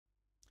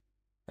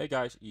Hey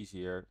guys, Easy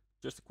here.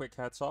 Just a quick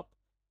heads up.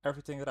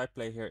 Everything that I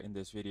play here in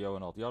this video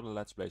and all the other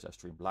Let's Plays I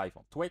stream live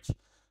on Twitch.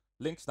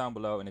 Links down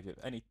below, and if you have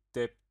any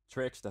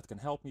tricks that can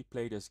help me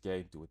play this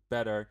game, do it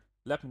better,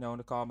 let me know in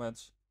the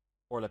comments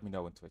or let me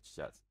know in Twitch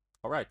chat.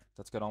 Alright,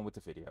 let's get on with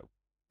the video.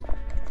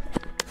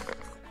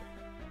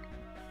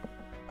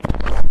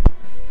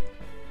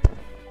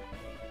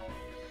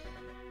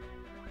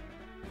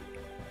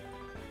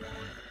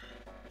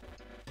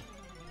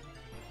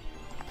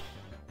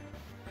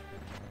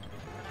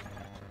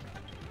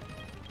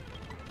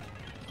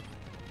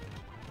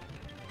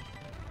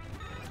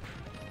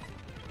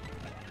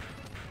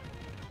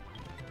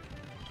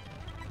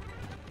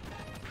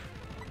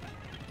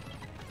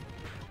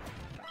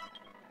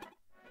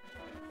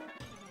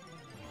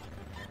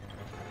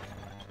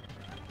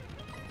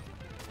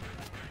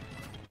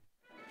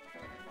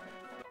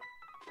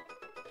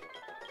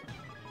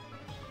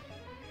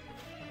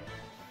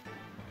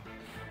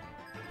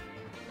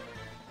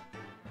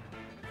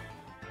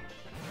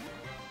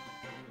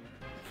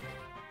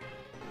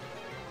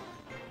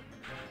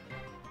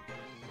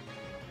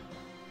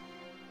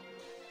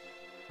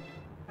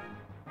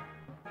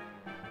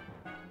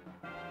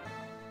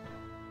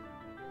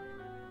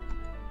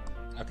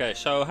 Okay,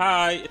 so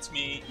hi, it's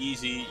me,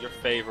 Easy, your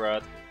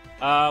favorite.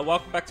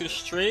 Welcome back to the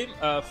stream.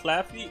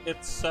 Flappy,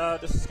 this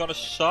is gonna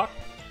suck.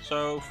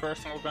 So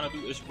first thing we're gonna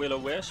do is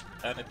Will-O-Wisp,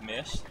 and it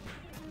missed.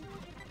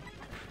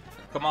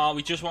 Come on,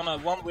 we just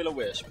want one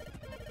Will-O-Wisp.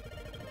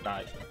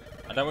 Nice.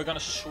 And then we're gonna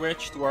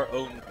switch to our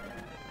own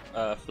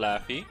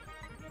Flappy.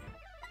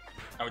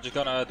 And we're just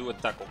gonna do a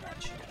tackle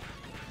match.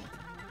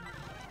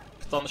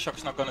 Thunder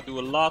Shock's not gonna do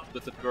a lot,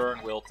 but the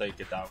burn will take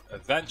it down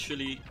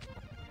eventually.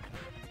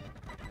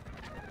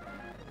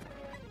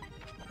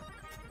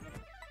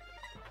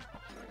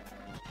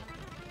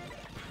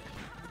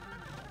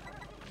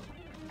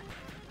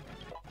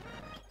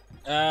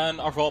 And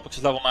our Vulpix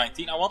is level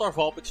 19. I want our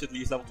Vulpix at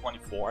least level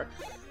 24.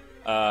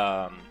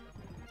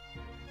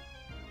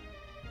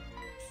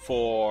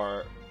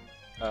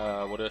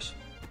 What is?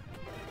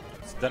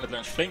 Then it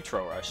learns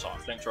Flamethrower, I saw.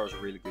 Flamethrower is a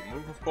really good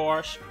move, of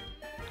course.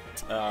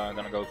 I'm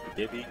gonna go for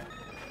Gibby.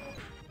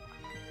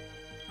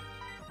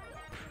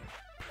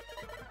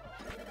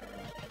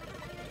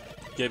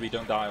 Gibby,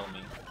 don't die on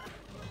me.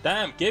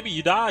 Damn, Gibby,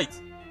 you died!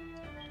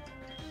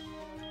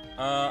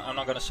 I'm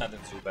not gonna send in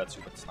Zubat.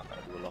 Zubat's not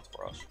gonna do a lot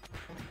for us.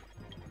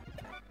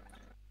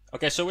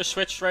 Okay, so we're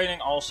switch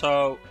training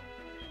also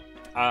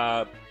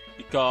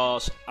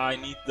because I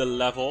need the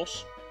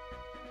levels.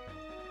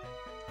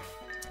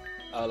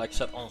 Like I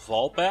said, on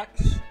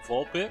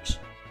Vulpix.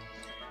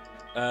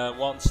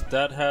 Once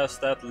that has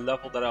that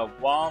level that I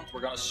want,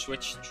 we're gonna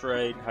switch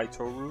train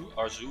Haitoru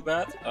or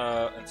Zubat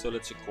until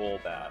it's a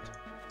Golbat.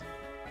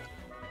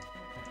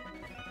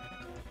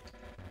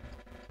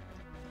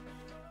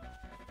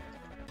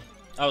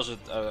 I was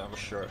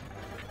sure.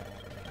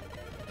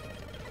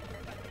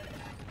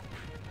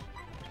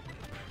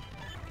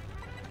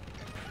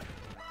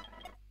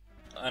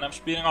 And I'm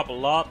speeding up a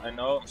lot, I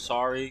know, I'm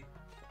sorry.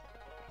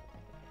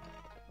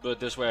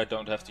 But this way I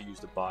don't have to use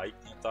the bike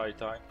the entire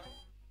time.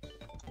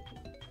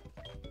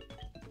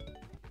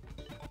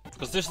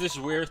 Because there's this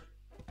weird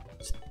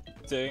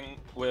thing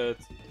with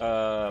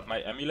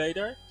my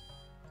emulator.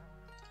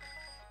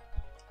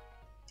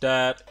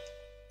 That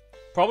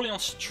probably on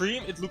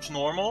stream it looks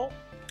normal.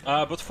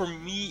 But for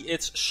me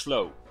it's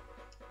slow.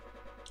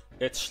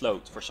 It's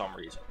slowed for some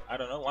reason. I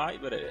don't know why,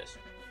 but it is.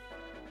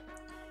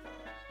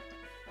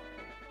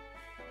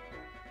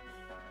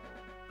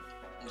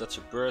 That's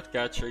a bird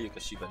catcher, you can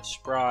see by the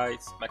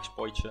sprite. Max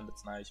poison,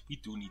 that's nice. We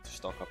do need to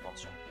stock up on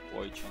some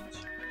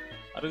poisons.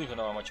 I don't even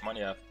know how much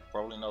money I have.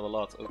 Probably not a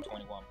lot. Oh,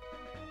 21.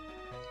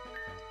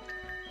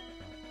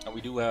 And we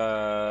do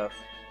have...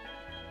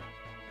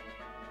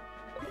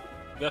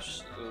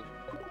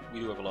 we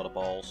do have a lot of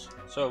balls.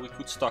 So we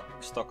could stock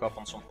up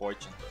on some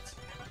poisons,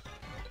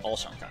 but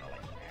also I'm kind of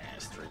like,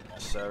 it's really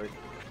necessary.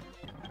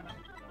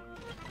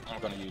 I'm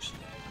gonna use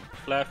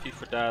Flaffy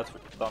for that, for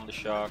the Thunder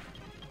Shock.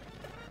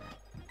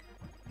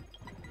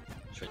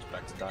 Switch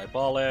back to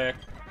Diabolic.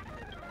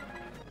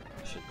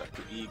 Switch back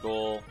to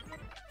Eagle.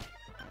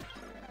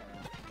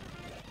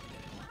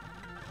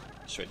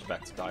 Switch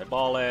back to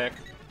Diabolic.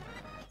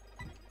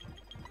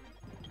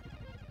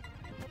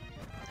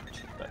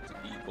 Switch back to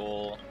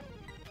Eagle.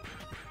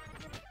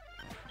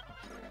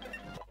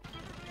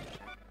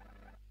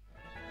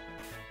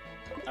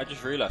 I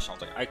just realized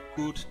something. I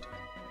could...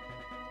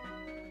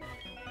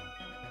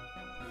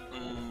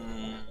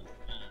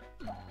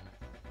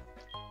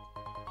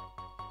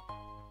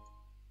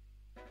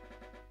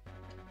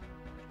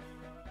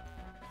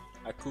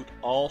 I could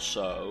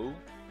also...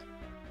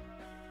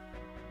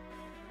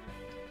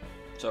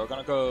 So we're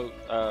gonna go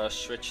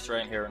switch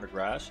train here in the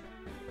grass.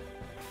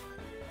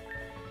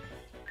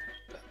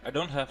 I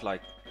don't have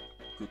like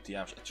good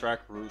TMs.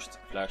 Attract, Roost,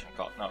 Flash and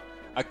Cut. No,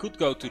 I could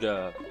go to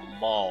the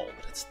mall,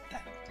 but it's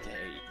 10k.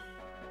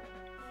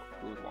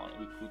 Good one.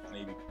 We could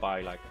maybe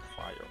buy like a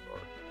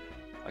Firebird.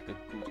 like a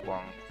good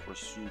one for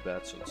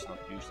Zubat, so it's not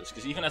useless.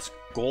 Because even as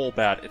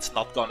Golbat, it's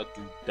not gonna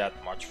do that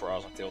much for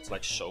us until it's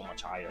like so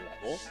much higher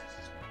level.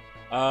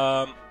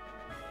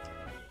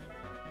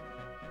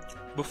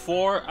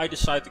 Before I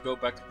decide to go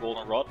back to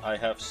Goldenrod, I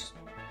have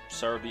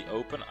Cerebi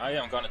open. I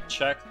am gonna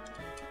check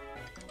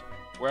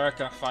where I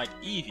can find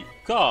Eevee,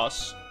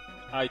 because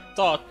I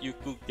thought you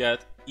could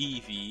get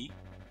Eevee.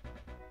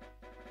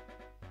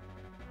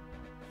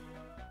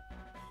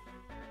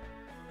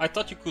 I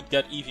thought you could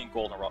get Eevee in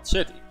Goldenrod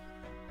City.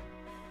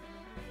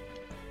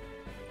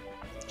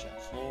 Gen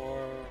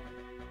 4.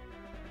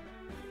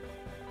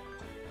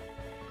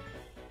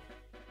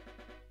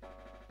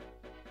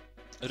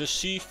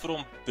 Receive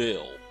from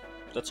Bill.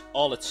 That's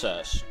all it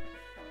says.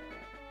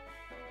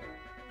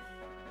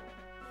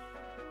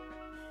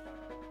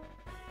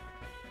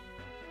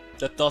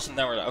 That doesn't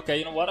narrow down. Okay,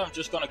 you know what? I'm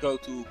just gonna go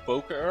to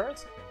Poker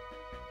Earth.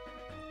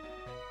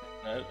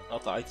 No,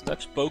 not the item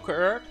decks. Poker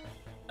Earth.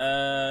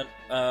 And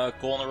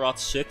Goldenrod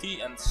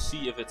City and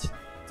see if it's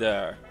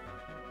there.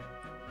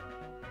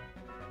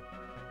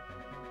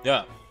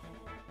 Yeah.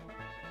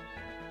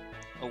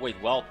 Oh wait,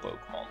 wild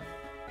Pokemon.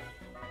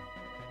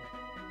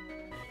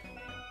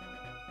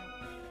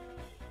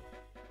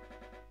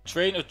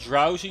 Train a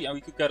Drowsy and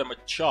we could get him a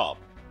Chop.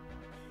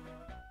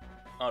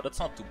 Oh, that's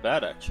not too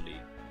bad actually.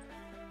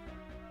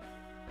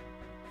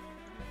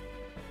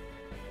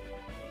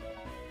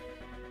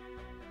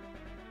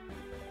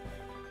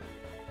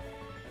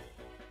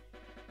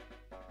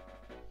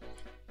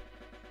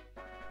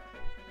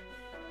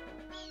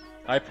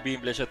 Hyper Beam,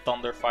 Blizzard,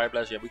 Thunder, Fire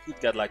Blast. Yeah, we could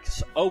get like...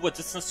 Oh, but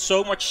it's not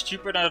so much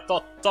cheaper than I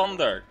thought.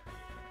 Thunder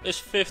is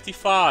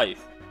 55.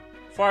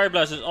 Fire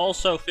Blast is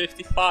also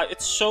 55.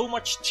 It's so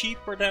much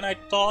cheaper than I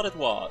thought it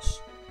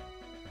was.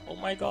 Oh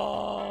my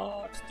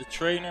god. The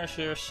trainers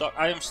here suck.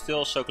 I am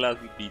still so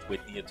glad we beat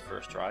Whitney at the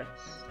first try.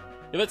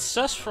 If it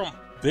says from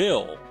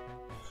Bill...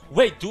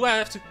 Wait, do I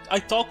have to... I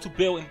talked to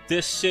Bill in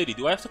this city.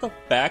 Do I have to go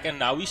back and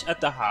now he's at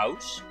the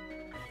house?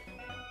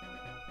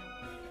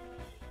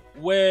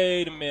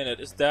 Wait a minute,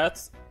 is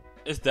that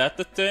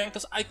the thing?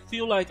 Because I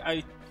feel like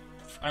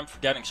I'm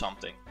forgetting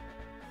something.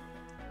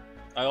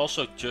 I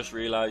also just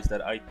realized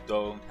that I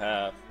don't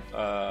have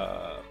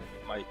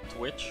my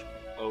Twitch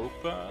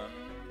open.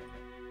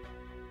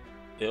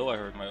 Ew, I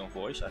heard my own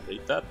voice, I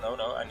hate that.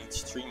 No, I need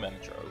Stream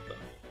Manager open.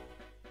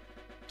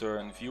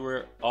 Turn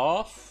viewer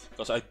off,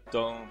 because I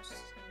don't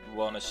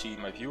want to see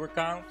my viewer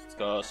count.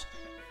 Because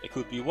it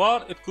could be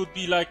what? It could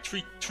be like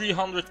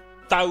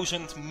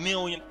 300,000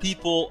 million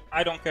people,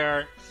 I don't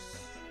care.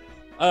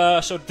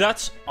 So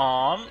that's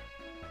on.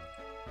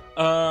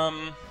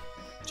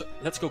 So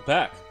let's go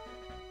back.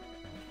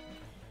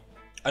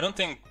 I don't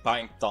think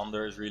buying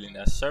Thunder is really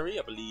necessary.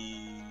 I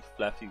believe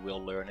Fluffy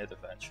will learn it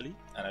eventually.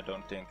 And I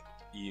don't think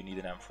you need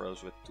an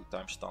Ampharos with 2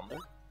 times Thunder.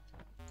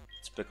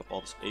 Let's pick up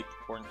all these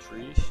acorn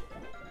trees.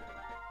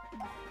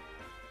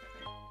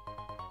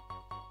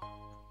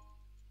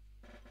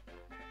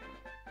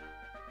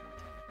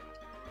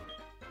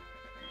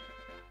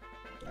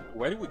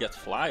 Where do we get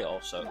Fly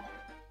also?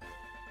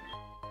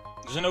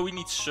 Because I know we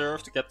need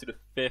Surf to get to the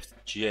 5th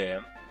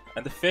gym.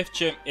 And the 5th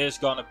gym is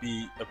gonna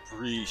be a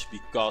breeze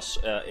because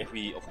if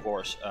we, of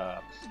course,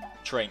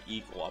 train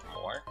Eagle up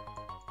more.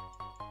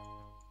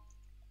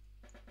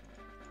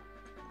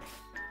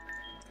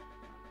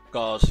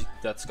 Because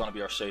that's gonna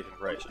be our saving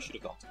grace. I should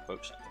have gone to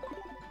Poke Center.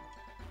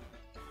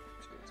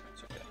 It's good,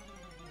 it's okay.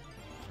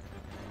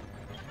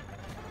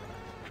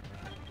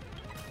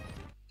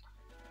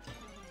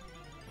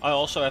 I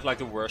also have like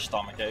the worst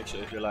stomach ache, so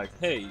if you're like,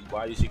 hey,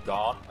 why is he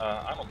gone?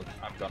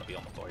 I'm gonna be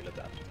on the toilet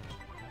then.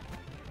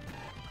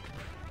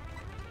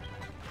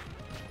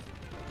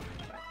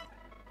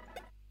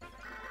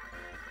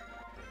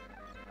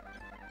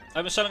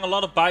 I've been selling a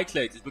lot of bike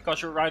lately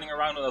because you're riding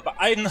around on a bike.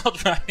 I'm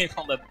not riding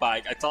on that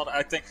bike.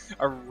 I think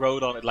I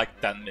rode on it like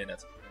 10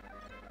 minutes.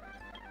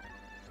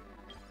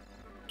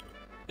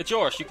 It's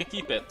yours, you can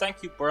keep it.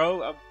 Thank you,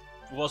 bro. I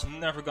was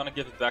never gonna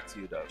give it back to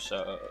you though,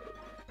 so...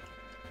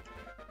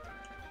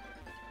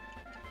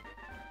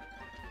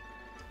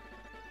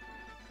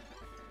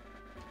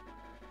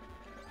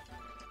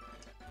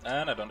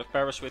 And I don't have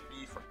Paris with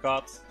me,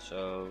 forgot,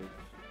 so...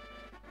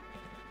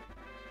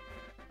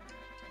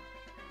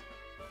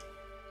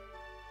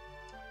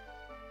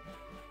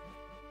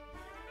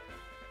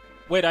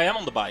 Wait, I am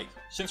on the bike.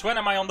 Since when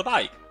am I on the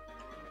bike?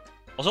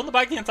 I was on the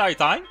bike the entire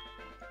time?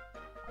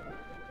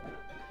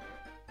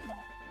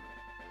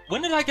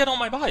 When did I get on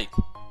my bike?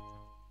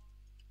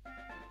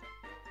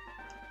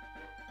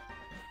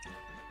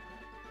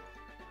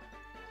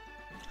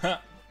 Huh,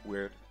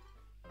 weird.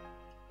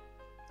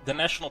 The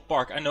national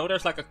park. I know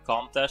there's like a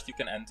contest you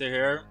can enter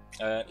here.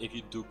 If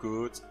you do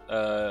good,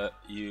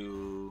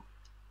 you...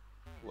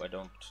 Ooh, I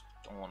don't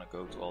want to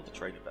go to all the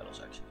trainer battles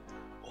actually.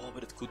 Oh,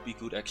 but it could be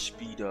good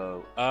XP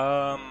though.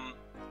 I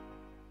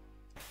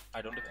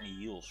don't have any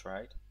heals,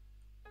 right?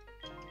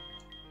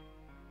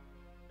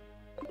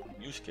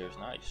 Music here is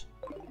nice.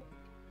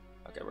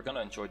 Okay, we're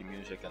gonna enjoy the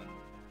music and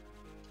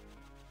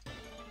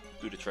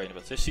do the trainer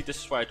battles. See,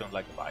 this is why I don't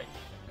like the bike.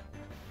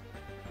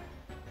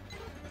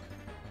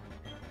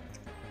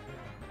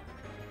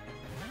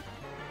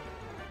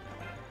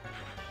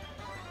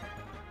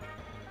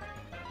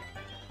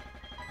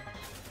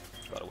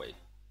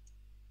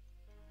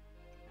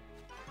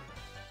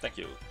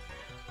 Thank you.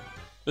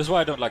 This is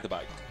why I don't like the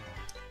bike.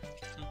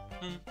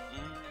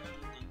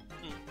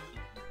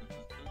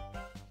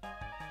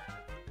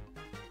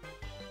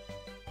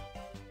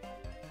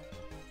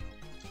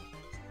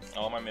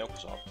 Oh, my milk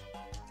is off.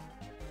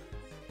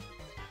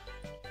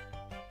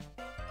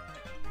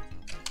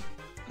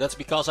 That's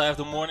because I have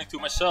the morning to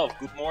myself.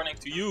 Good morning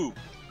to you.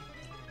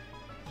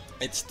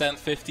 It's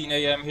 10:15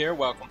 AM here.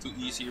 Welcome to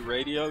Easy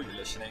Radio. You're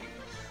listening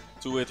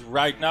to it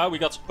right now. We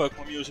got some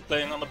Pokemon music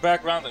playing on the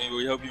background, and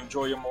we hope you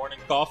enjoy your morning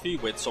coffee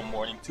with some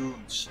morning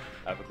tunes.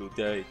 Have a good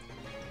day.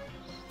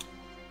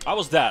 How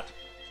was that?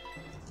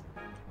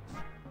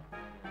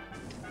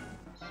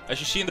 As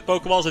you see in the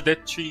Pokeballs, I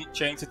did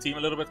change the team a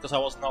little bit because I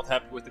was not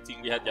happy with the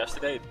team we had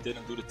yesterday. It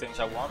didn't do the things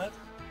I wanted.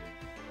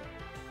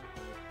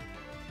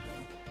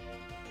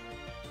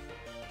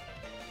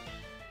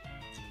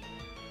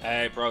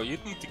 Hey bro, you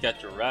need to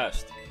get your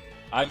rest.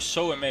 I'm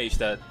so amazed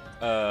that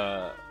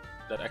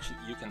that actually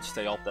you can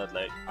stay up that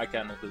late. I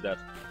cannot do that.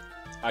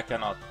 I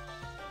cannot.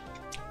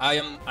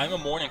 I'm a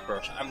morning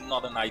person. I'm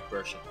not a night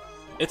person.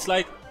 It's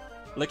like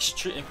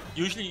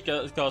usually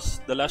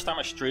because the last time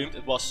I streamed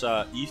it was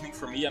evening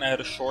for me and I had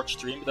a short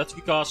stream. But that's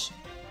because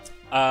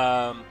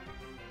I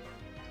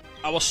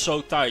was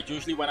so tired.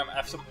 Usually when I'm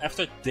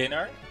after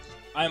dinner,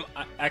 I'm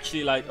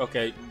actually like,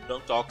 okay,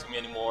 don't talk to me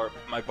anymore.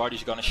 My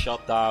body's gonna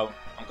shut down.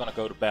 I'm gonna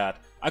go to bed.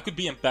 I could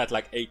be in bed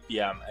like 8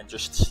 PM and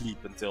just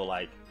sleep until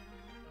like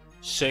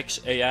 6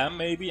 AM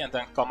maybe, and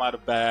then come out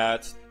of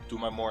bed, do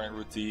my morning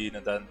routine,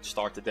 and then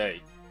start the day.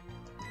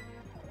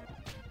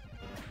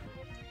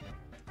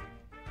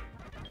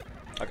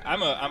 Like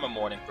I'm a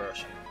morning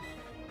person.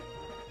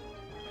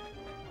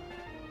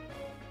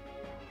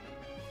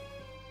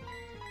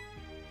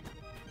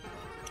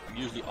 I'm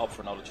usually up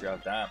for another 3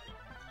 hours. Damn.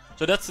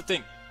 So that's the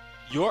thing.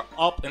 You're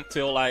up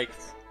until like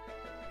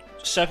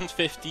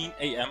 7:15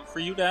 AM for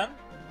you then.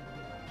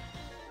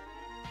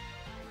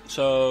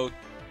 So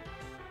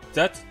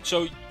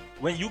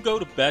when you go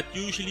to bed,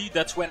 usually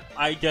that's when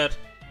I get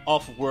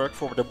off work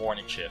for the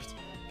morning shift.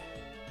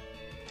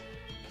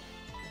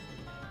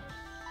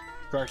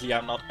 Currently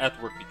I'm not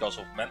at work because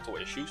of mental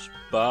issues,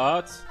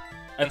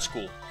 and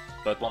school.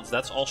 But once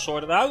that's all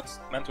sorted out,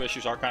 mental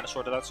issues are kind of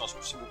sorted out, so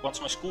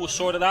once my school is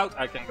sorted out,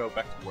 I can go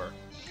back to work.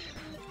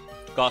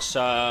 Because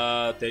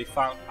they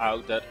found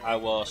out that I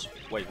was...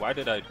 Wait, why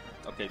did I...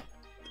 Okay,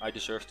 I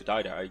deserve to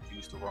die there, I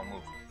used the wrong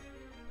move.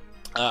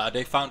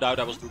 They found out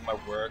I was doing my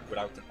work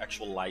without an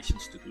actual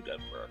license to do that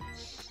work.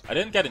 I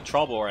didn't get in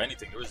trouble or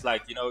anything. It was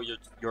like, you know,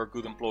 you're a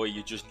good employee,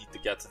 you just need to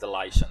get the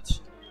license.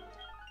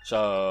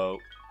 So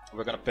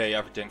we're gonna pay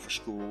everything for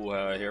school.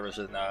 Here is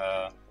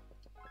a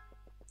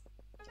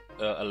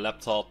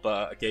laptop,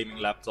 a gaming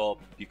laptop.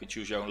 You can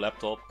choose your own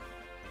laptop.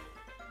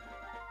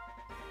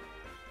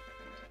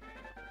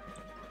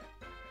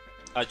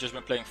 I've just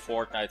been playing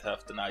Fortnite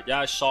half the night.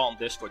 Yeah, I saw on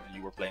Discord that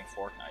you were playing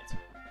Fortnite.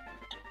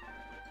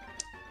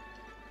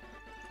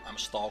 I'm a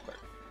stalker.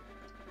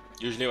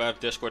 Usually when I have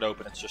Discord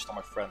open, it's just on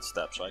my friends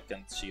tab, so I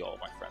can see all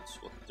my friends,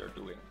 what they're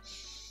doing.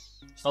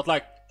 It's not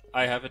like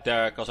I have it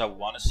there because I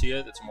want to see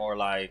it, it's more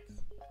like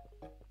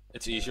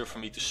it's easier for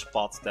me to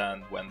spot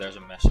than when there's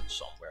a message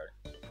somewhere.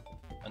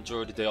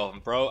 Enjoy the day off.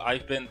 And bro,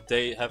 I've been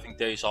having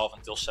days off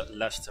until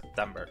last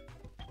September.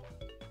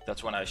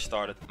 That's when I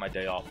started my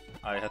day off.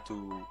 I had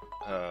to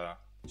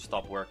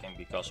stop working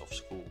because of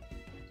school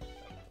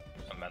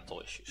and mental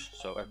issues.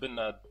 So I've been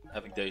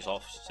having days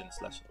off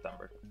since last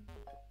September.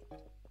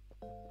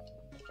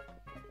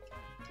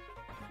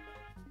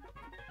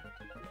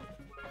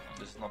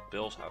 This is not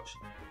Bill's house.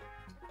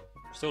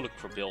 I'm still looking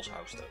for Bill's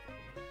house though.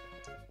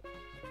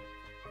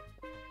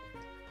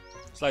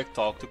 It's like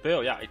talk to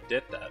Bill. Yeah, I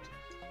did that.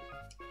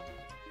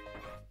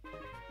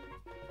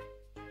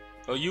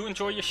 Oh, you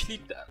enjoy your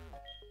sleep then?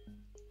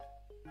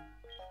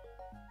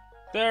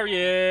 There he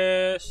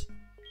is!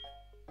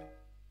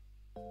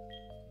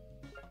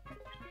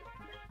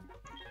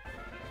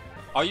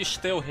 Are you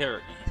still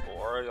here, Eve,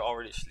 or are you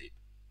already asleep?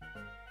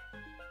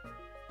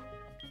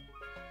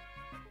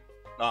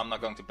 No, I'm not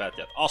going to bed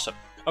yet. Awesome.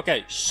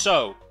 Okay,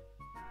 so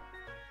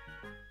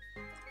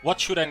what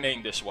should I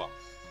name this one?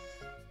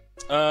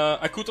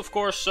 I could of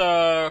course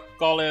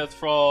call it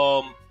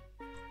from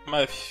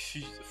my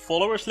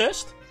followers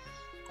list.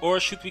 Or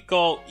should we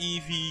call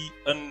Eevee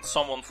and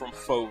someone from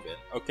Fovin?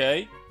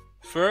 Okay?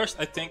 First,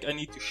 I think I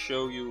need to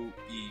show you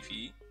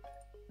Eevee.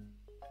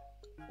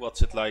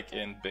 What's it like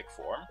in big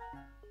form?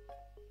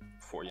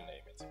 Before you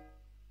name it.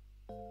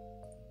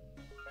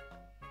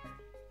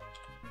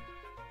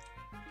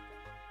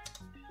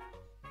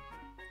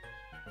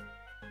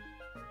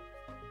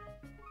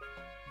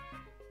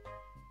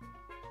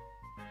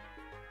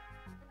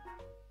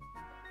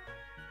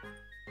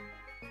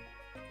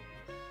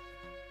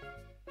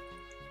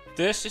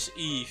 This is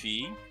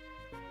Eevee.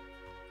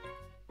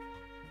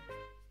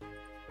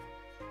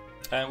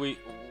 And we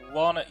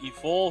want to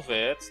evolve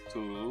it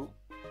to...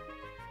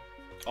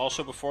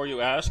 Also, before you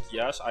ask,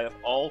 yes, I have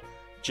all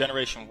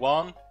Generation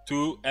 1,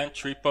 2 and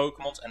 3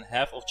 Pokemons and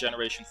half of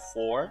Generation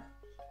 4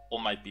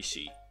 on my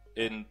PC.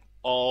 In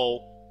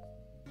all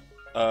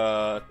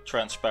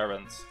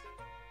transparent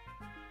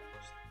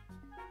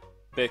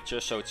picture,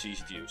 so it's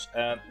easy to use.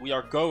 And we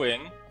are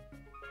going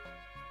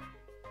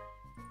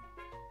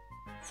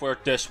for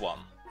this one.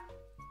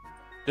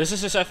 This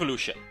is his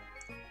evolution.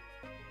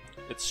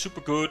 It's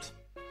super good.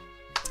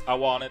 I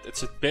want it.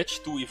 It's a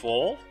bitch to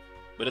evolve,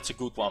 but it's a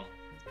good one.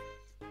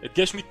 It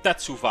gives me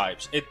Tetsu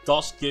vibes. It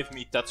does give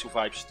me Tetsu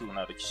vibes too,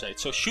 now that you say it.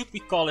 So should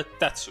we call it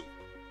Tetsu?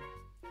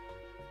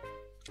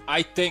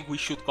 I think we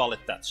should call it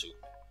Tetsu.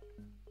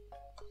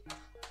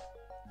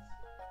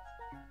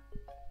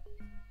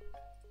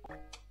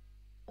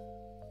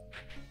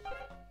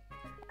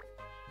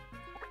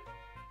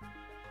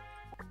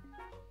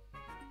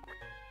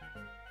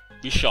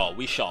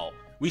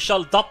 We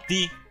shall adopt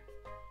the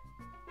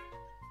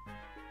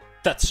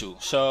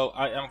Tetsu. So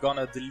I am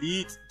gonna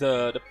delete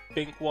the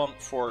pink one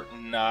for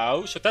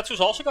now. So Tetsu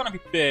is also gonna be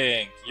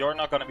pink. You're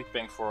not gonna be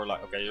pink for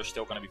like, okay, you're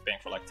still gonna be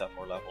pink for like 10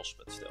 more levels,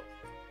 but still.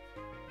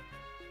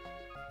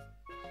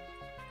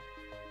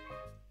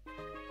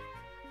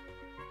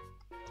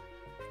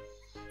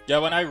 Yeah,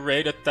 when I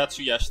raided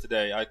Tetsu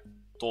yesterday, I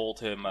told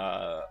him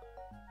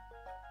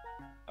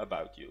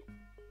about you.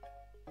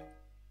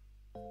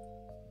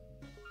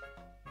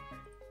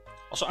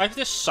 Also, I have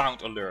this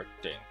sound alert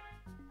thing.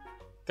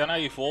 Can I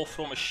evolve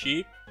from a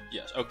sheep?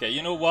 Yes. Okay,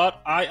 you know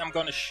what? I am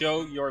gonna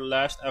show your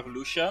last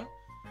evolution.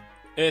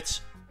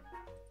 It's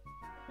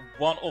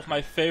one of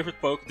my favorite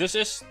Pokemon. This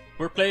is...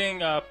 We're playing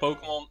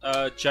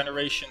Pokemon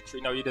Generation 3.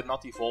 No, you did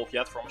not evolve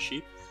yet from a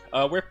sheep.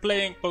 We're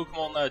playing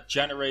Pokemon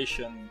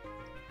Generation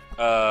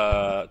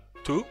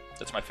 2.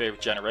 That's my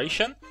favorite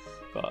generation.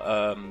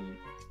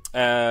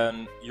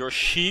 And your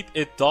sheep,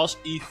 it does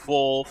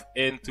evolve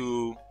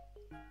into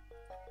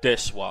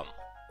this one.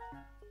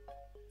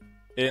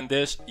 In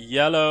this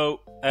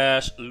yellow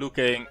ass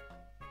looking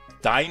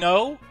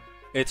dino.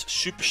 It's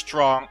super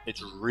strong,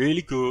 it's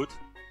really good,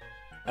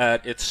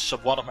 and it's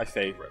one of my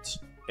favorites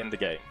in the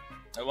game.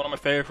 And one of my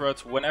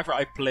favorites, whenever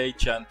I play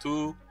Gen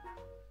 2,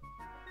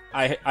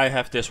 I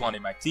have this one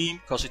in my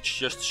team, because it's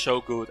just so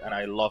good and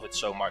I love it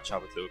so much how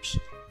it looks.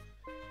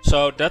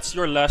 So that's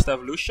your last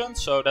evolution,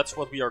 so that's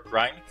what we are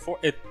grinding for.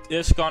 It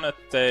is gonna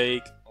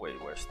take...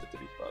 Wait, where's the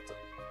delete button?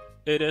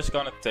 It is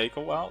gonna take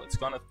a while. It's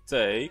gonna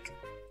take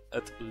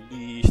at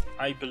least,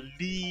 I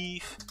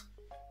believe,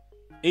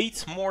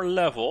 8 more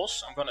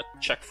levels. I'm gonna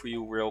check for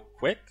you real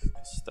quick,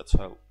 because that's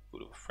how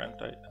good of a friend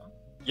I am.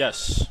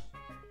 Yes.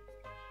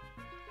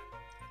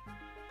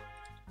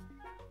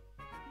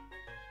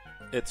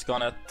 It's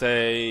gonna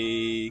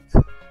take...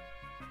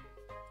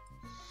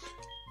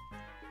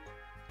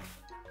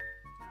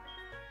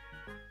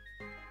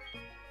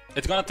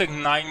 It's gonna take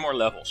 9 more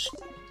levels.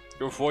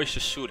 Your voice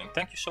is soothing.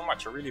 Thank you so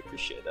much, I really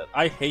appreciate that.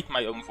 I hate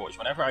my own voice.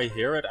 Whenever I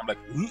hear it, I'm like...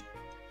 Ugh.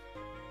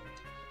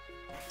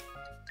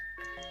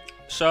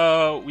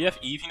 So, we have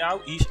Eevee now.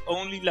 He's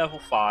only level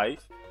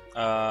 5.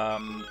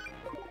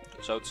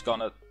 So it's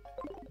gonna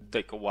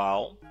take a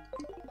while.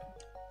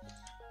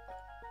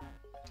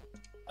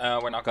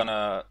 We're not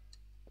gonna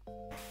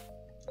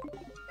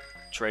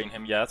train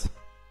him yet.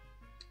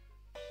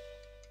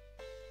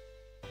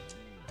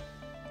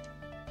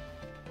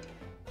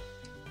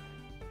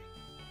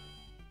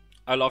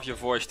 I love your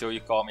voice till you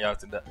call me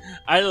out in the...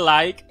 I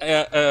like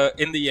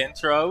in the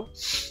intro,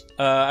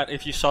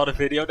 if you saw the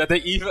video, that they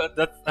even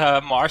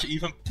Mars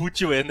even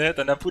put you in it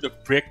and then put a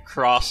brick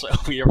cross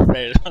over your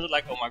face. I was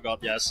like, oh my god,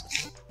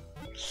 yes.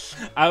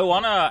 I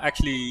wanna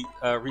actually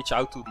reach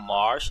out to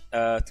Mars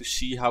to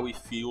see how he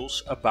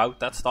feels about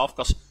that stuff,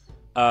 because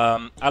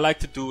I like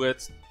to do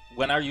it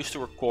when I used to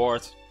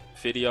record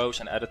videos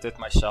and edit it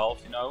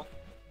myself, you know.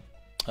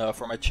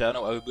 For my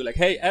channel, I would be like,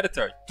 hey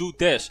editor, do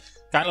this.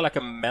 Kind of like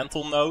a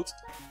mental note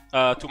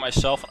to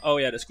myself. Oh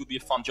yeah, this could be a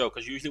fun joke.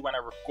 Because usually when I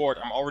record,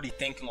 I'm already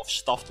thinking of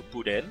stuff to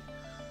put in.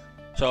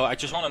 So I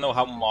just want to know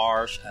how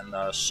Mars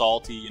and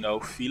Salty, you know,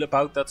 feel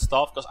about that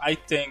stuff. Because I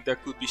think there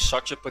could be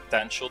such a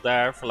potential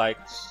there for like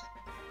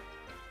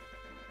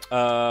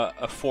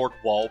a fourth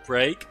wall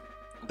break.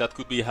 That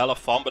could be hella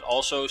fun, but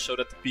also so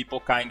that the people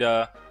kind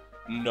of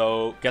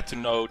get to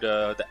know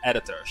the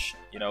editors.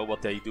 You know,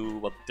 what they do,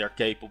 what they're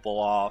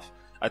capable of.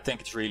 I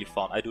think it's really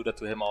fun. I do that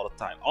to him all the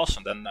time.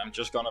 Awesome, then I'm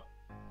just gonna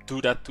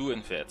do that too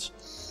in vids.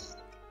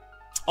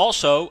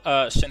 Also,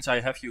 since I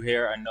have you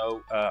here, I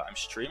know I'm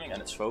streaming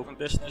and it's Voven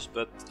business,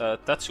 but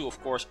Tetsu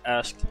of course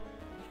asked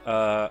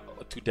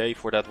today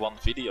for that one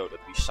video that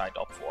we signed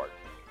up for.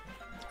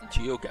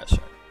 GeoGuessr.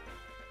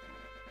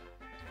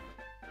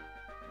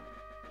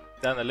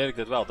 The analytic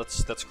did well,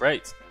 that's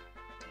great.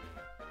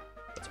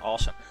 That's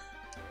awesome.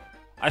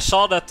 I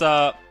saw that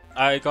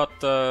I got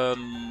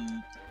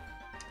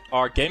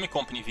our gaming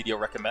company video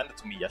recommended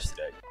to me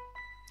yesterday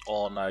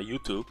on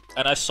YouTube,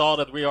 and I saw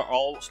that we are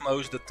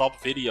almost the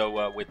top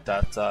video with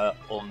that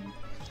on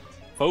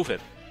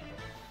Voven.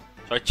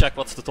 So I checked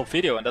what's the top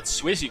video, and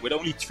that's Swizzy with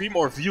only 3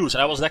 more views,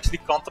 and I was actually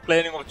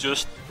contemplating of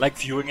just like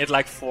viewing it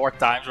like 4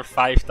 times or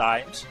 5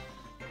 times.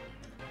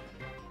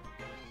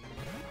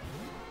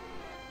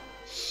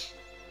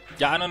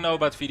 Yeah, I don't know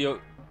about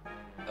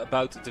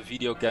the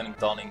video getting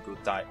done in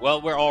good time.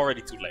 Well, we're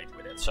already too late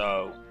with it. it.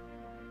 So,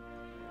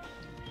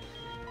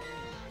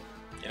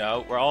 you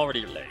know, we're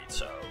already late,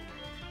 so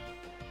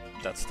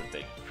that's the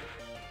thing.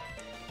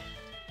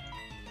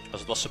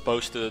 Because it was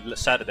supposed to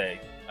Saturday,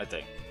 I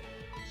think.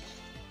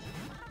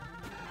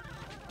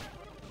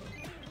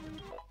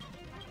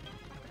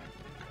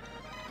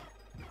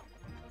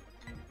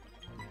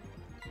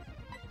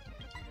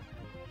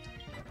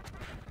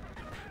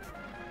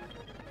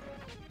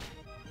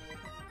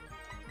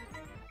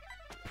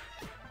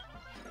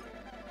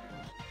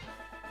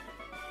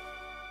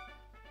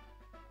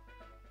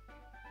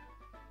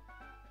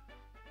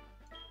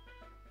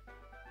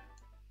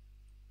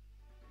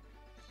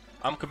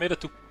 I'm committed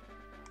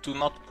to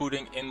not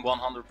putting in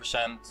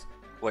 100%.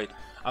 Wait,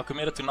 I'm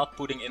committed to not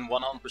putting in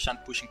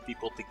 100% pushing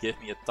people to give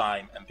me a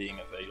time and being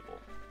available.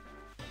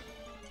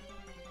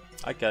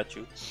 I get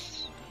you,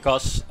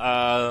 because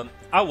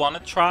I want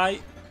to try.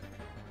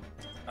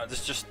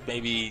 This just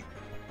maybe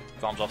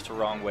comes off the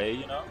wrong way,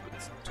 you know,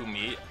 to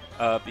me,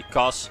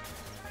 because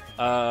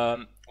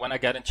when I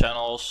get in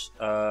channels,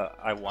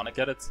 I want to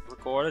get it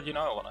recorded, you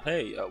know. I want to,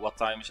 hey, what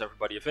time is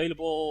everybody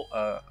available?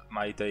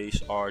 My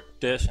days are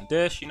this and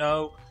this, you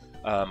know.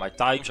 My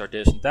times are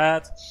this and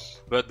that.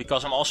 But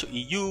because I'm also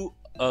EU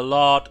a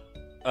lot,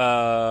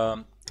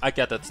 I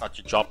get that it's not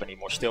your job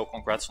anymore. Still,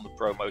 congrats on the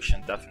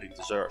promotion, definitely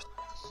deserved.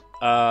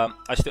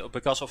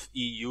 Because of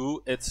EU,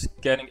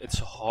 it's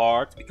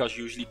hard, because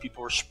usually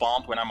people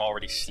respond when I'm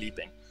already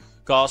sleeping.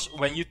 Because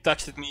when you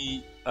texted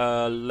me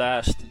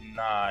last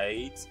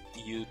night,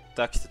 you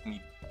texted me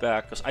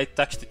back, because I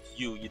texted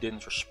you, you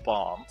didn't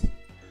respond,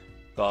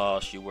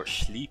 because you were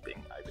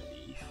sleeping, I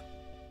believe.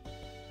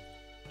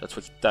 That's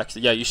what you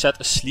texted. Yeah, you said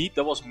asleep.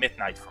 That was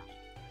midnight for me.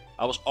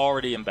 I was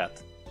already in bed.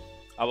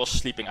 I was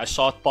sleeping. I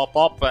saw it pop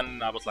up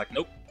and I was like,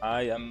 nope,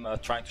 I am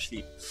trying to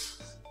sleep.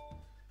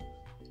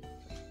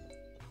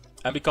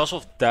 And because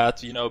of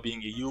that, you know,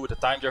 being EU with the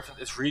time difference,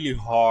 it's really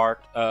hard.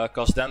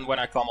 Because then when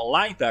I come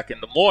online back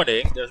in the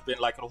morning, there's been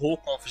like a whole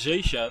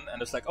conversation.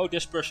 And it's like, oh,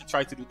 this person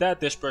tried to do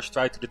that, this person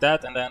tried to do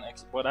that. And then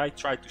what I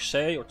tried to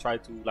say or try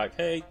to like,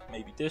 hey,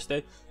 maybe this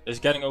day, is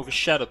getting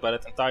overshadowed by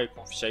that entire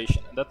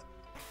conversation. And that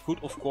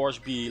could, of course,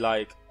 be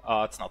like,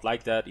 it's not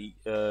like that,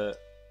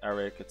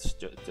 Eric. It's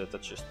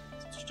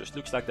just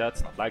looks like that.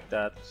 It's not like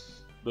that.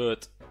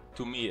 But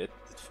to me,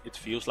 it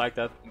feels like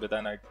that. But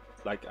then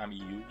I'm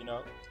EU, you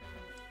know.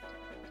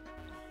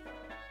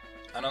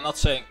 And I'm not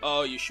saying,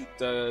 oh, you should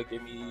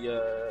give me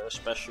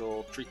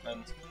special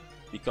treatment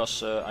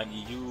because I'm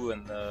EU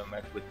and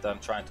with them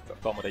trying to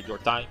accommodate your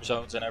time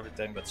zones and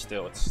everything. But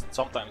still,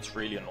 sometimes it's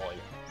really annoying.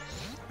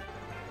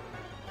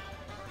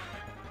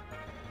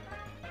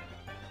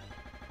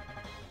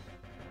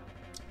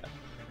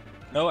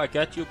 No, I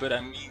get you, but I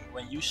mean,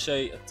 when you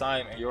say a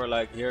time and you're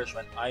like, here's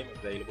when I'm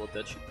available,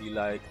 that should be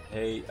like,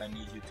 hey, I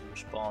need you to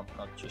respond,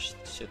 not just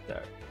sit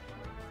there.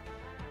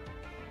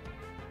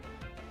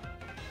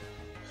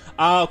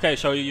 Ah, okay,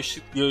 so you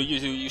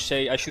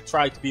say I should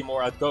try to be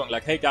more outgoing,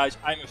 like, hey guys,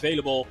 I'm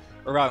available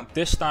around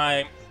this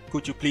time,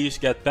 could you please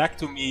get back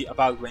to me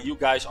about when you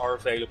guys are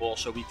available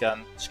so we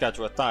can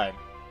schedule a time.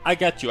 I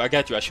get you,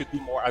 I should be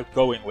more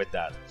outgoing with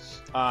that.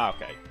 Ah,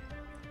 okay.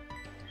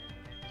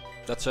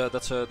 That's a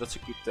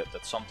good tip.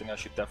 That's something I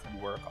should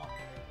definitely work on.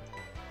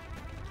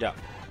 Yeah.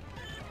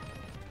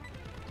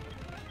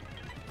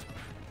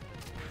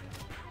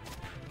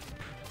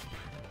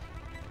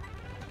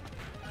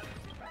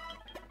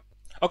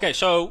 Okay,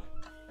 so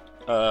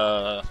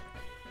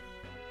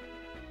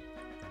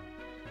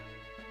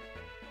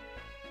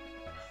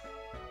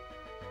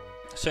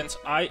since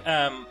I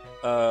am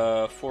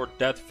for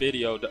that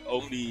video the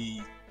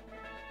only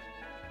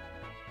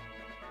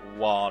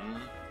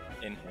one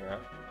in here.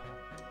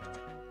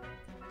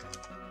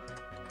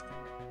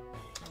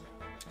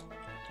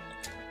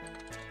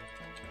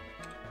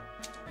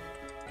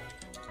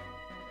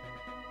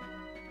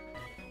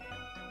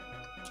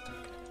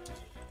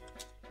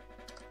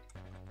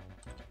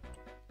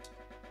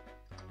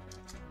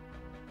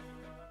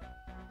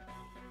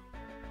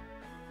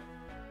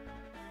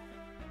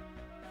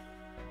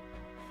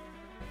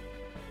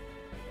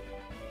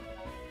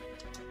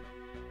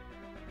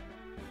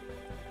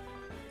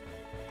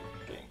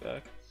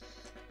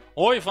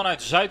 Hoi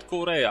vanuit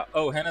Zuid-Korea.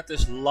 Oh, en het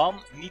is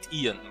LAN, niet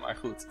Ian, maar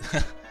goed.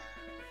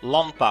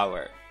 LAN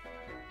power.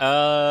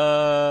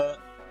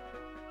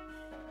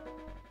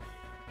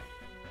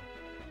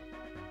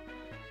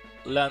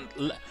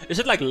 Is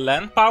it like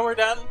LAN power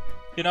then?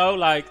 You know,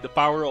 like the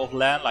power of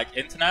LAN, like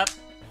internet?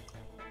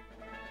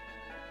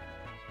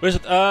 Hoe is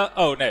het?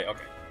 Oh nee,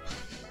 oké.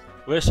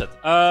 Hoe is het?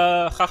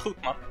 Ga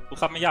goed man. Hoe gaat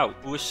het met jou?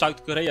 Hoe is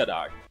Zuid-Korea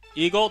daar?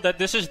 Eagle,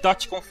 this is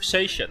Dutch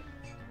conversation.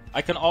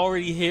 I can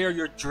already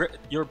hear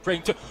your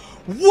brain too.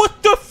 What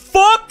the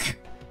fuck?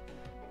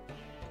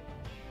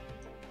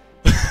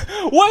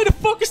 Why the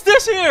fuck is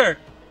this here?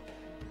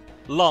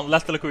 LAN,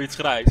 letterlijk hoe je het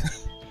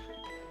schrijft.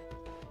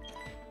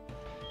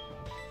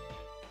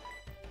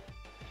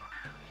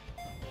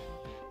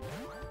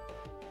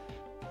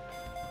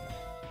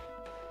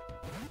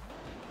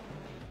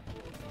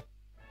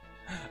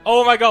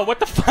 Oh my god, what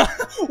the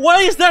fuck?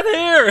 Why is that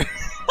here?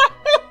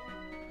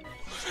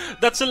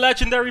 That's a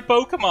legendary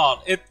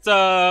Pokemon.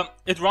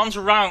 It runs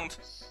around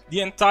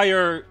the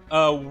entire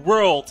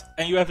world,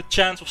 and you have a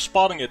chance of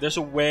spotting it. There's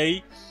a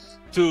way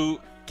to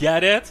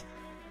get it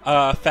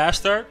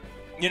faster,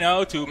 you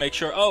know, to make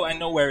sure, oh, I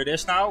know where it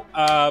is now,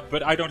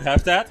 but I don't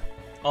have that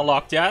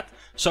unlocked yet.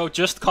 So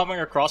just coming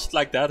across it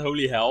like that,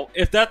 holy hell.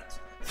 If that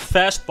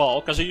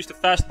fastball, because I used the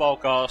fastball,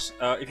 because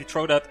if you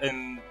throw that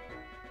in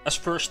as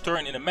first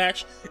turn in a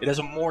match, it has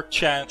a more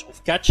chance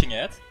of catching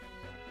it.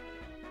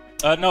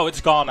 No,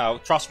 it's gone now.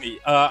 Trust me.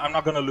 I'm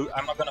not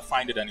gonna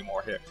find it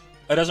anymore here.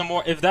 It has a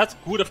more. If that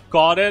would have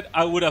caught it,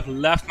 I would have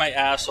left my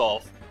ass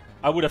off.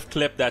 I would have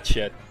clipped that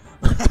shit.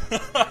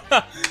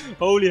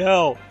 Holy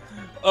hell.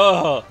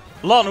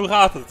 Lan, hoe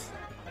gaat het?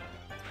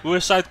 Hoe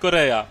is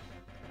Zuid-Korea?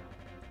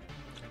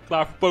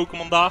 Klaar voor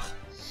Pokémon dag?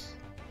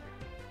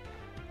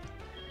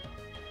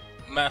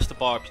 Master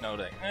Ball heb je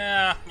nodig.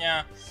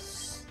 Ja.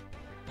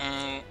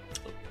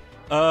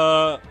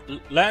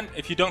 Len,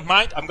 if you don't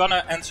mind, I'm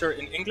gonna answer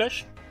in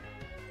English.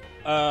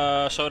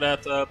 So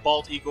that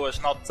Bald Eagle is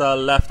not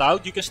left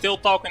out. You can still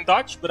talk in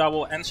Dutch, but I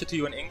will answer to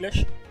you in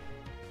English.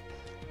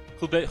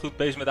 Goed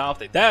bezig met de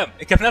avond. Damn,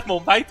 ik heb net mijn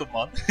ontbijt op,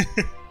 man.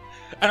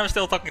 And I'm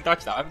still talking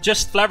Dutch now. I'm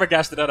just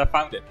flabbergasted that I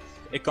found it.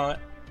 Ik kan...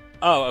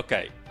 Oh,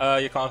 oké.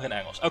 Je kan geen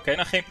Engels. Oké,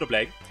 nou geen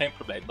probleem. Geen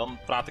probleem. Dan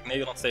praat ik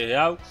Nederlands tegen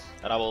jou.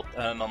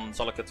 En dan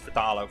zal ik het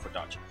vertalen over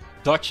Dutch.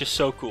 Dutch is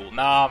so cool.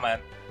 Nah, man.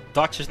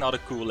 Dutch is not a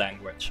cool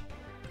language.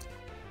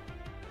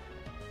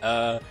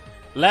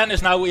 Len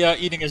is now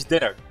eating his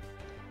dinner.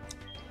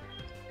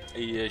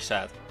 He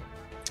said.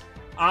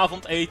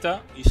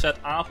 Avondeten. He said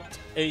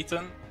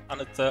avondeten aan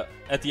het,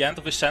 at the end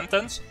of his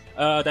sentence.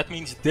 That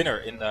means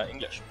dinner in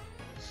English.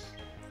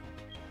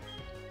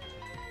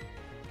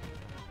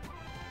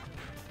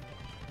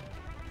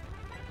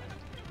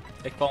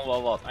 Ik kan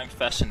wel wat. I'm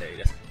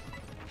fascinated.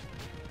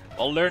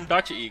 Well, learn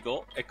Dutch,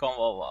 Eagle. Ik kan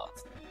wel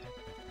wat.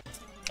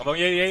 Woon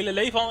je je hele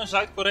leven al in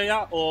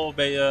Zuid-Korea? Of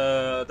ben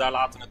je daar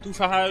later naartoe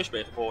verhuisd? Ben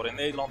je geboren in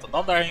Nederland en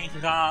dan daarheen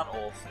gegaan?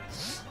 Of...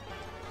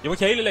 Je woont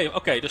je hele leven...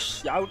 Oké,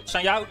 dus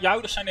jouw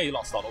ouders zijn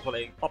Nederlands dan? Of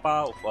alleen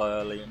papa? Of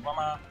alleen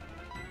mama?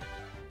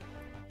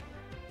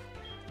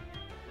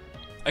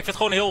 Ik vind het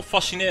gewoon heel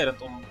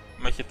fascinerend om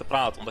met je te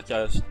praten. Omdat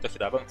dat je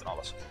daar woont en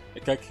alles.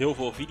 Ik kijk heel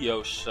veel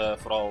video's,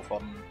 vooral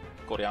van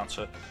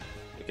Koreaanse...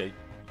 Oké,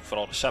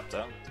 vooral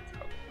recepten.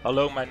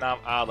 Hallo, mijn naam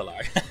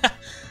Adelaar.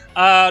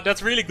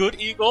 That's really good,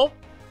 Eagle.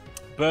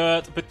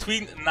 But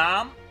between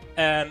naam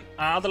and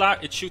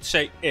Adelaar, it should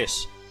say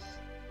is.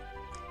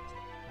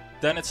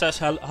 Then it says,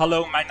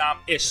 hello, mijn naam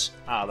is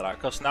Adelaar.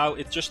 Because now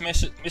it just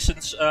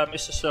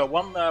misses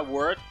one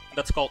word, and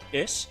that's called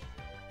is.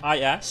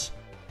 I-S.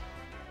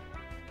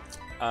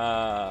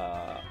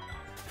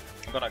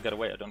 I'm gonna get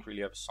away, I don't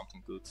really have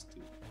something good to...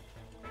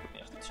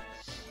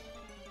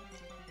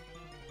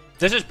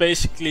 This is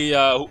basically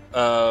how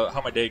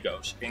my day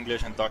goes.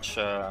 English and Dutch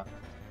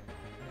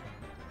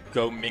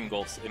go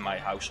mingled in my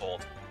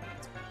household.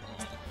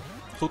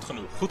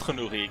 Goed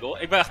genoeg, Eagle.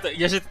 Ik ben echt,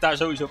 jij zit daar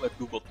sowieso met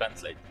Google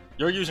Translate.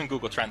 You're using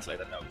Google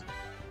Translate, I know.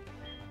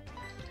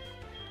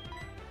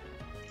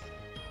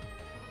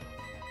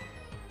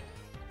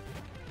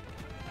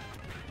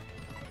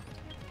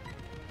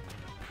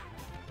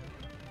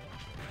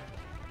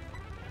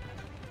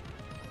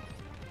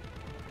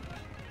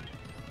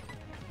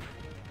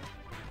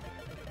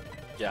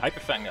 Ja,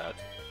 Hyperfang uit.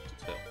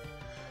 Doet veel.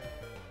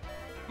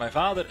 Mijn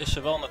vader is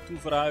er wel naartoe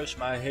verhuisd,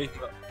 maar hij heeft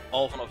me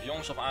al vanaf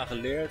jongs af aan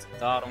geleerd.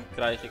 Daarom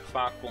krijg ik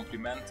vaak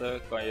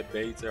complimenten. Kan je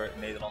beter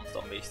Nederlands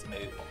dan meeste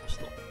Nederlanders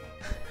toch?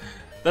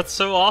 Dat is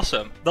so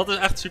awesome. Dat is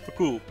echt super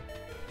cool.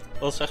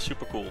 Dat is echt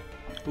super cool.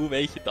 Hoe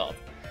weet je dat?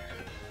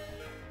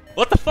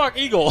 What the fuck,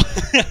 Eagle?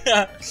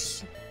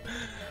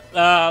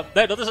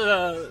 Nee,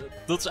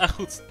 dat is echt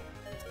goed.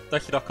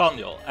 Dat je dat kan,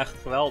 joh. Echt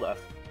geweldig.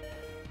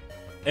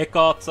 Ik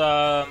had...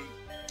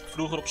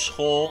 vroeger op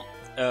school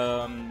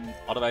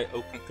hadden wij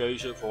ook een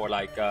keuze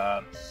voor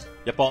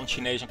Japan,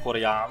 Chinees en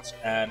Koreaans.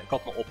 En ik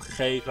had me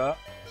opgegeven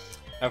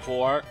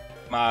ervoor.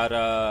 Maar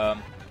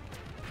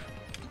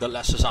de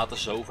lessen zaten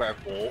zo ver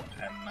vol.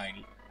 En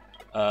mijn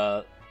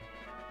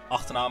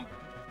achternaam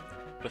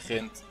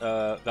begint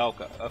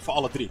welke? Voor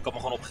alle drie. Ik had me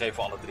gewoon opgegeven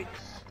voor alle drie.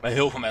 Maar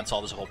heel veel mensen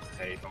hadden zich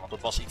opgegeven. Want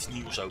dat was iets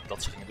nieuws ook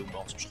dat ze gingen doen bij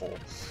ons op school.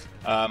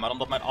 Maar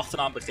omdat mijn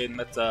achternaam begint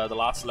met de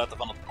laatste letter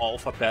van het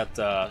alfabet,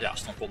 ja,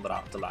 stond ik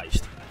onderaan op de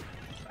lijst.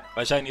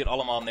 Wij zijn hier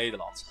allemaal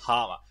Nederlands.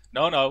 Gamma.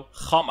 No,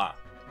 Gamma.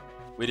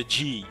 With a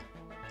G.